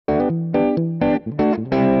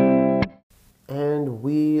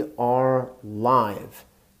live.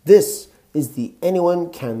 This is the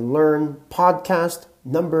Anyone Can Learn podcast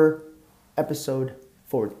episode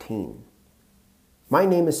 14. My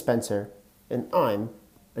name is Spencer, and I'm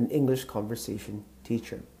an English conversation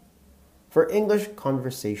teacher. For English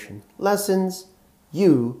conversation lessons,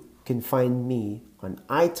 you can find me on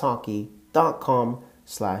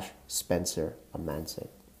italki.com/Spencer Amansik.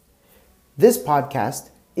 This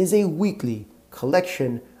podcast is a weekly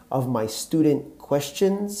collection of my student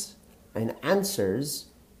questions and answers,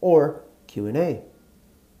 or Q&A.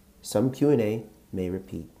 Some Q&A may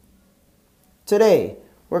repeat. Today,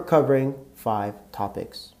 we're covering 5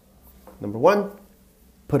 topics. Number 1,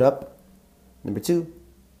 put up. Number 2,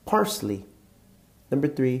 parsley. Number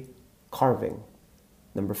 3, carving.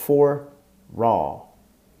 Number 4, raw.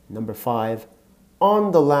 Number 5,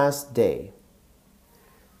 on the last day.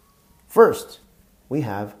 First, we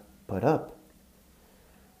have put up.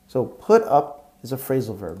 So put up is a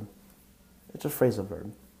phrasal verb. It's a phrasal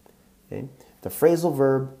verb. Okay? The phrasal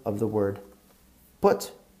verb of the word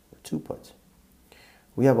put, or to put.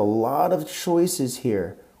 We have a lot of choices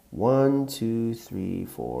here. 1, 2, 3,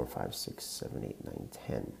 4, 5, 6, 7, 8, 9,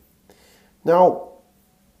 10. Now,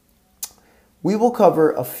 we will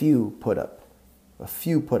cover a few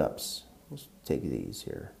put-ups. Let's take these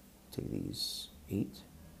here. Take these 8.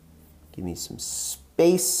 Give me some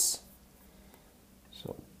space.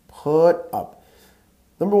 So, put up.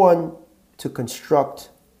 Number 1, to construct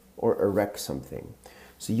or erect something.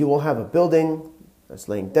 So you will have a building that's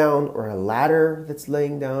laying down or a ladder that's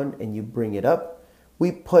laying down and you bring it up.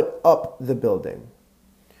 We put up the building.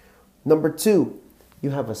 Number 2, you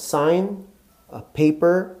have a sign, a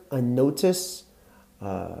paper, a notice,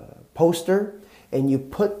 poster, and you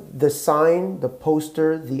put the sign, the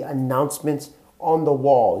poster, the announcement on the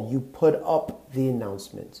wall. You put up the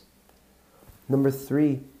announcement. Number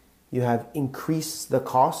 3, you have increase the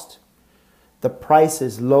cost. The price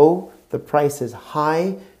is low, the price is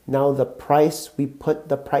high. Now we put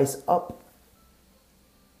the price up.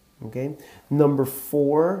 Okay. Number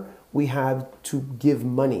 4, we have to give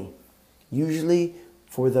money. Usually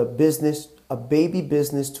for the business, a baby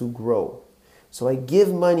business to grow. So I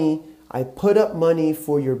give money, I put up money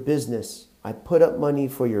for your business. I put up money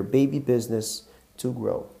for your baby business to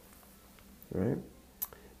grow. All right.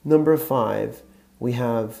 Number 5, we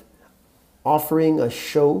have offering a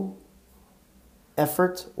show,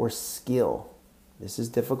 effort, or skill. This is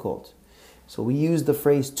difficult. So we use the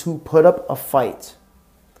phrase to put up a fight.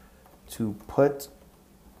 To put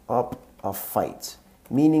up a fight,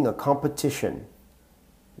 meaning a competition.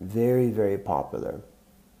 Very, very popular.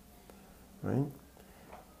 Right?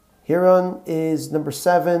 Here on is number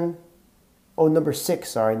 6. Number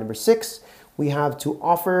 6, we have to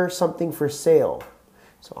offer something for sale.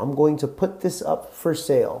 So I'm going to put this up for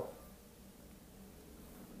sale.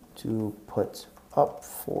 To put up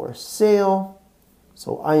for sale.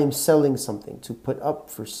 So I am selling something, to put up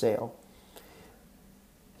for sale.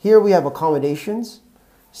 Here we have accommodations.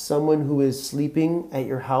 Someone who is sleeping at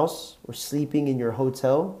your house or sleeping in your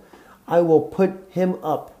hotel. I will put him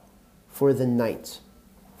up for the night,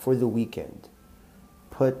 for the weekend.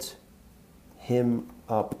 Put him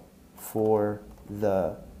up for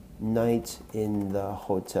the night in the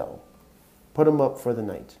hotel. Put him up for the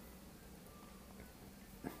night.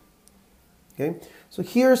 Okay, so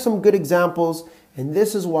here are some good examples, and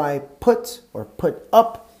this is why put or put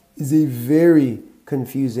up is a very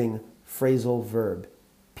confusing phrasal verb.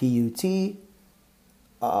 P-U-T,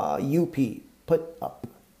 U-P, put up.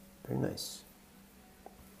 Very nice.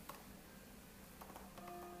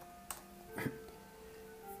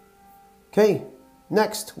 Okay,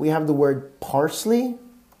 next we have the word parsley.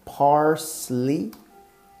 Parsley.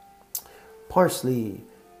 Parsley.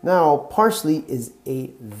 Now, parsley is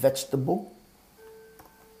a vegetable.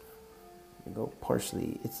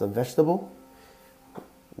 Parsley. It's a vegetable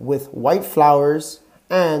with white flowers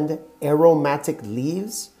and aromatic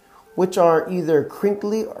leaves, which are either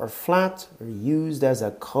crinkly or flat or used as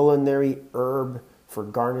a culinary herb for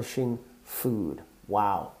garnishing food.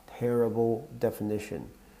 Wow, terrible definition.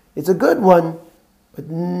 It's a good one, but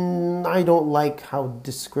I don't like how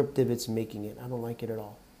descriptive it's making it. I don't like it at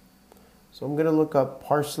all. So I'm going to look up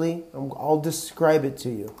parsley. I'll describe it to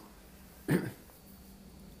you.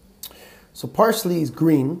 So parsley is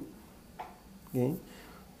green. Okay.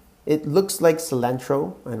 It looks like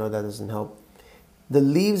cilantro. I know that doesn't help. The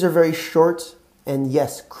leaves are very short and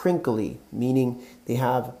yes, crinkly, meaning they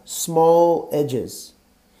have small edges.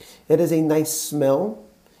 It has a nice smell,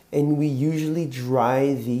 and we usually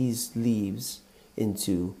dry these leaves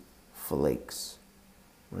into flakes.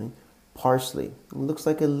 Right? Parsley. It looks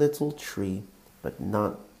like a little tree, but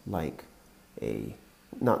not like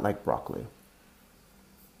broccoli.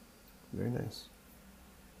 Very nice.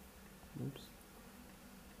 Oops.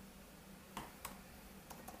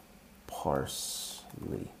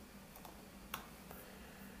 Parsley.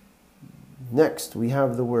 Next, we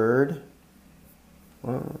have the word,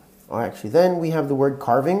 then we have the word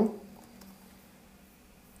carving.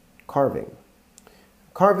 Carving.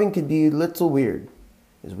 Carving could be a little weird,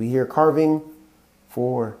 as we hear carving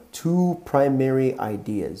for two primary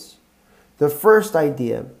ideas. The first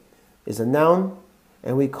idea is a noun,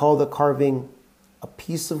 and we call the carving a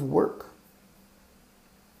piece of work.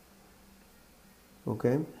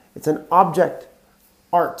 Okay? It's an object,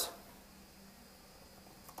 art.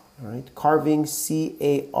 All right? Carving,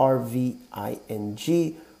 C-A-R-V-I-N-G,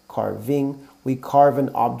 carving. We carve an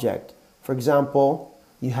object. For example,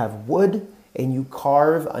 you have wood and you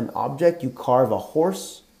carve an object. You carve a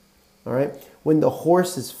horse. All right? When the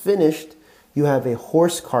horse is finished, you have a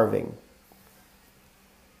horse carving.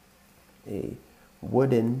 A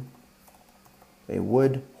wood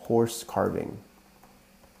horse carving.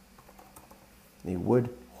 A wood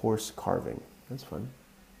horse carving. That's fun.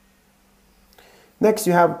 Next,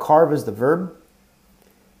 you have carve as the verb.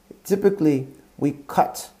 Typically, we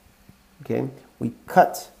cut. Okay? We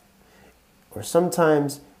cut. Or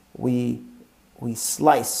sometimes we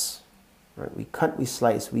slice. Right? We cut, we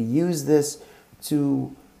slice. We use this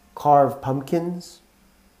to carve pumpkins,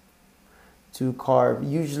 to carve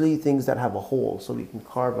usually things that have a hole. So we can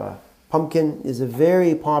carve a pumpkin is a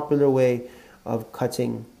very popular way of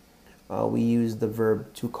cutting. We use the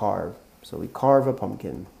verb to carve. So we carve a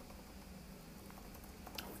pumpkin.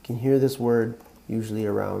 We can hear this word usually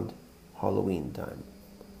around Halloween time.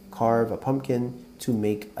 Carve a pumpkin, to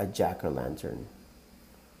make a jack-o'-lantern.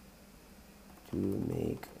 To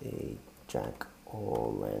make a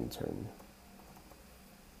jack-o'-lantern.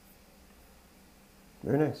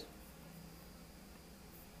 Very nice.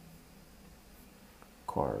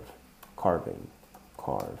 Carve, carving,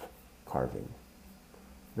 carve, carving.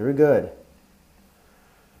 Very good.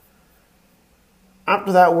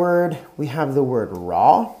 After that word, we have the word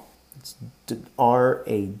raw. It's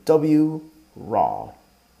R-A-W, raw.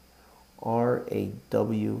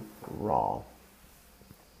 R-A-W, raw.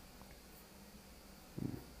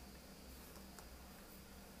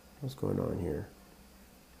 What's going on here?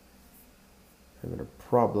 Having a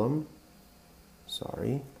problem.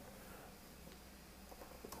 Sorry.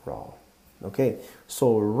 Raw. Okay,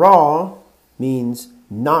 so raw means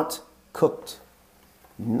not cooked.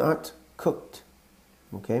 Not cooked.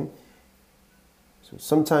 Okay? So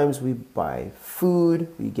sometimes we buy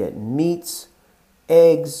food, we get meats,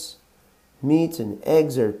 eggs. Meats and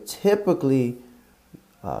eggs are typically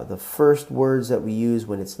the first words that we use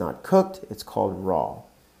when it's not cooked. It's called raw.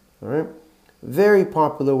 All right? Very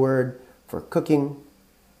popular word for cooking,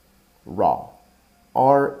 raw.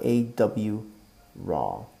 R-A-W,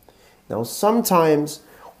 raw. Now, sometimes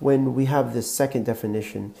when we have this second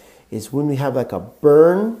definition is when we have like a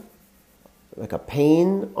burn, like a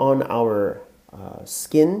pain on our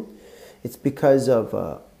skin. It's because of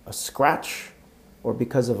a scratch or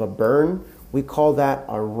because of a burn. We call that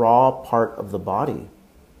a raw part of the body,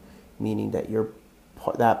 meaning that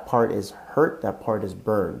that part is hurt, that part is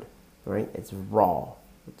burned, right? It's raw,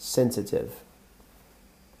 it's sensitive.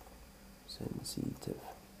 Sensitive.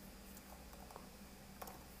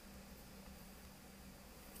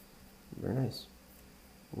 Very nice.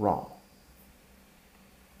 Raw.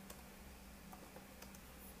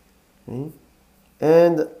 Okay.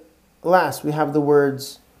 And last, we have the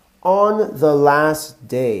words on the last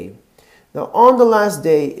day. Now, on the last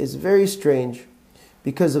day is very strange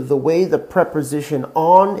because of the way the preposition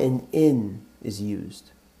on and in is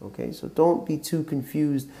used. Okay, so don't be too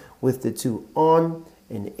confused with the two, on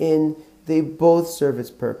and in. They both serve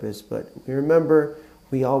its purpose, but remember,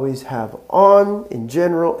 we always have on in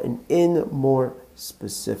general and in more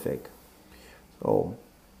specific. So,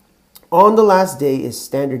 on the last day is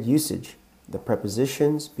standard usage. The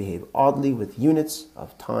prepositions behave oddly with units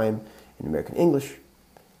of time in American English.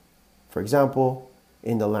 For example,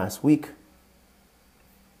 in the last week,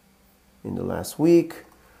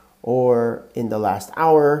 or in the last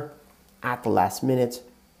hour, at the last minute,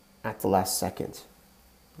 at the last second.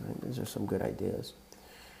 Right, these are some good ideas.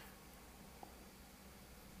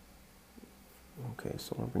 Okay,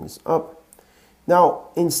 so I'll bring this up. Now,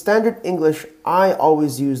 in standard English, I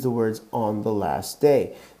always use the words on the last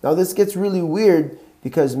day. Now, this gets really weird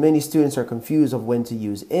because many students are confused of when to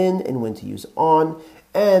use in and when to use on,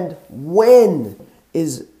 and when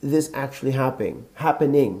is this actually happening.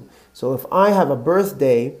 So if I have a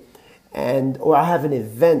birthday or I have an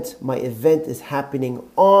event, my event is happening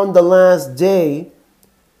on the last day,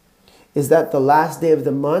 Is that the last day of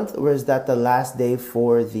the month, or is that the last day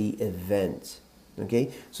for the event?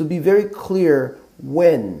 Okay, so be very clear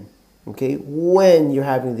when, okay, when you're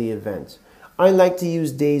having the event. I like to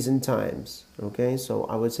use days and times, okay? So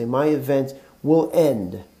I would say my event will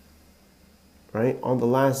end, right, on the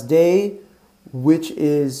last day, which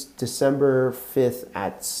is December 5th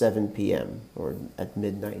at 7 p.m. or at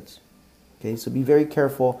midnight. Okay, so be very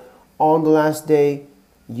careful. On the last day,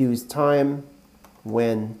 use time,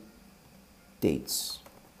 when, dates.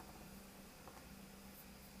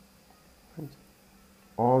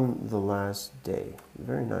 On the last day.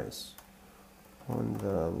 Very nice. On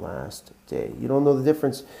the last day. You don't know the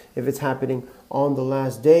difference if it's happening on the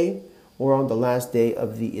last day or on the last day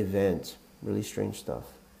of the event. Really strange stuff.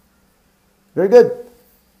 Very good.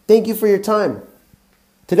 Thank you for your time.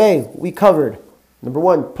 Today we covered, number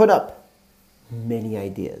one, put up. Many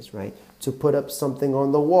ideas, right? To put up something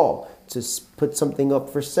on the wall, to put something up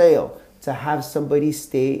for sale, to have somebody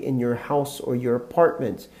stay in your house or your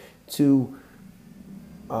apartment, to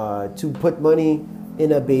put money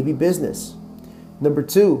in a baby business. Number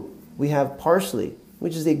two, we have parsley,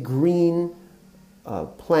 which is a green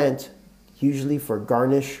plant, usually for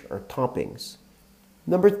garnish or toppings.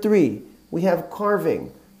 Number three, we have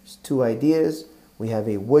carving. There's two ideas. We have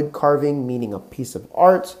a wood carving, meaning a piece of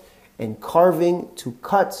art, and carving to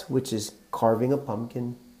cut, which is carving a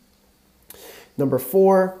pumpkin. Number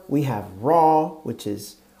four, we have raw, which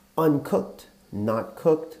is uncooked, not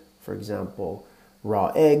cooked. For example,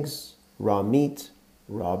 raw eggs, raw meat,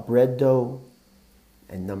 raw bread dough.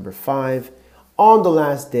 And number five, on the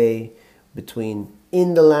last day, between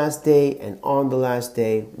in the last day and on the last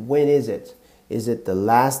day, when is it? Is it the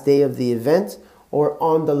last day of the event or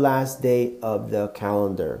on the last day of the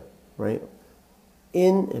calendar, right?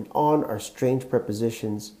 In and on are strange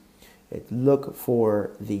prepositions. Look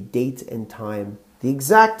for the date and time, the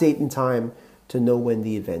exact date and time to know when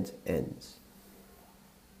the event ends.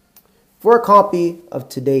 For a copy of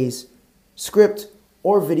today's script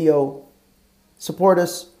or video, support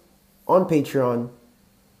us on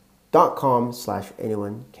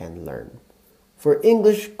patreon.com/anyonecanlearn. For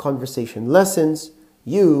English conversation lessons,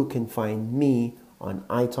 you can find me on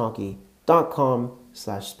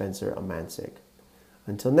italki.com/Spencer Amancic.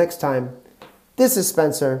 Until next time, this is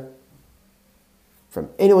Spencer from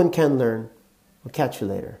Anyone Can Learn. We'll catch you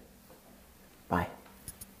later.